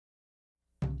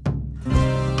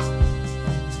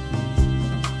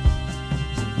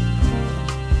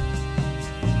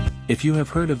If you have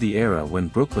heard of the era when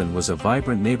Brooklyn was a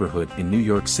vibrant neighborhood in New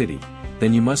York City,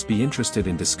 then you must be interested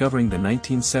in discovering the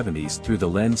 1970s through the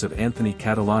lens of Anthony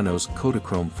Catalano's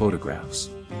Kodachrome photographs.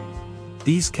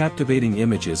 These captivating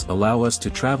images allow us to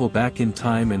travel back in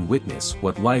time and witness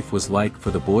what life was like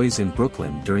for the boys in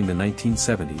Brooklyn during the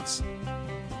 1970s.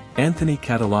 Anthony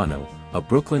Catalano, a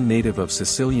Brooklyn native of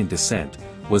Sicilian descent,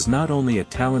 was not only a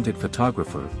talented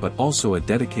photographer but also a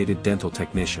dedicated dental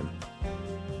technician.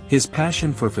 His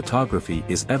passion for photography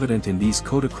is evident in these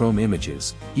Kodachrome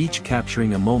images, each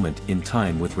capturing a moment in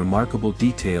time with remarkable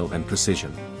detail and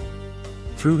precision.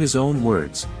 Through his own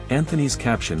words, Anthony's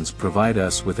captions provide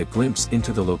us with a glimpse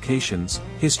into the locations,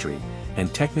 history,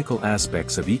 and technical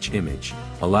aspects of each image,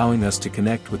 allowing us to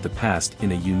connect with the past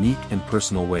in a unique and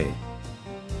personal way.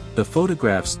 The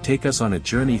photographs take us on a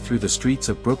journey through the streets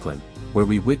of Brooklyn, where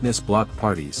we witness block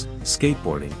parties,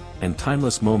 skateboarding, and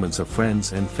timeless moments of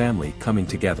friends and family coming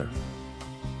together.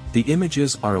 The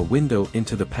images are a window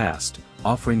into the past,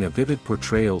 offering a vivid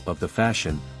portrayal of the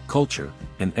fashion, culture,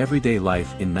 and everyday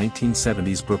life in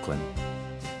 1970s Brooklyn.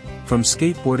 From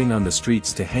skateboarding on the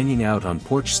streets to hanging out on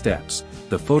porch steps,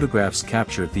 the photographs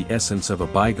capture the essence of a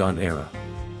bygone era.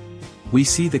 We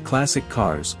see the classic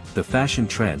cars, the fashion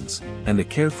trends, and the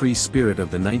carefree spirit of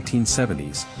the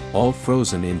 1970s, all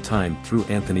frozen in time through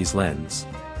Anthony's lens.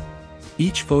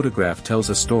 Each photograph tells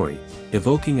a story,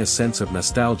 evoking a sense of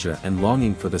nostalgia and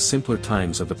longing for the simpler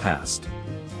times of the past.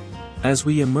 As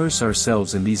we immerse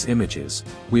ourselves in these images,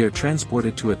 we are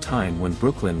transported to a time when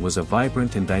Brooklyn was a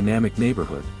vibrant and dynamic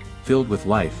neighborhood, filled with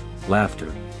life,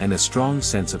 laughter, and a strong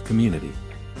sense of community.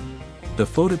 The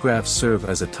photographs serve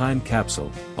as a time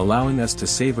capsule, allowing us to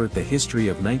savor the history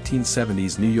of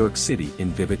 1970s New York City in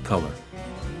vivid color.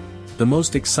 The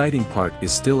most exciting part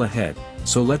is still ahead,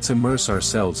 so let's immerse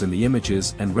ourselves in the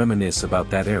images and reminisce about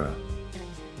that era.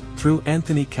 Through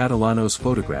Anthony Catalano's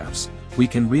photographs, we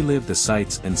can relive the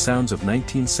sights and sounds of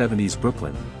 1970s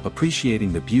Brooklyn,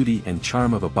 appreciating the beauty and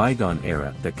charm of a bygone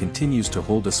era that continues to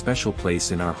hold a special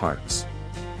place in our hearts.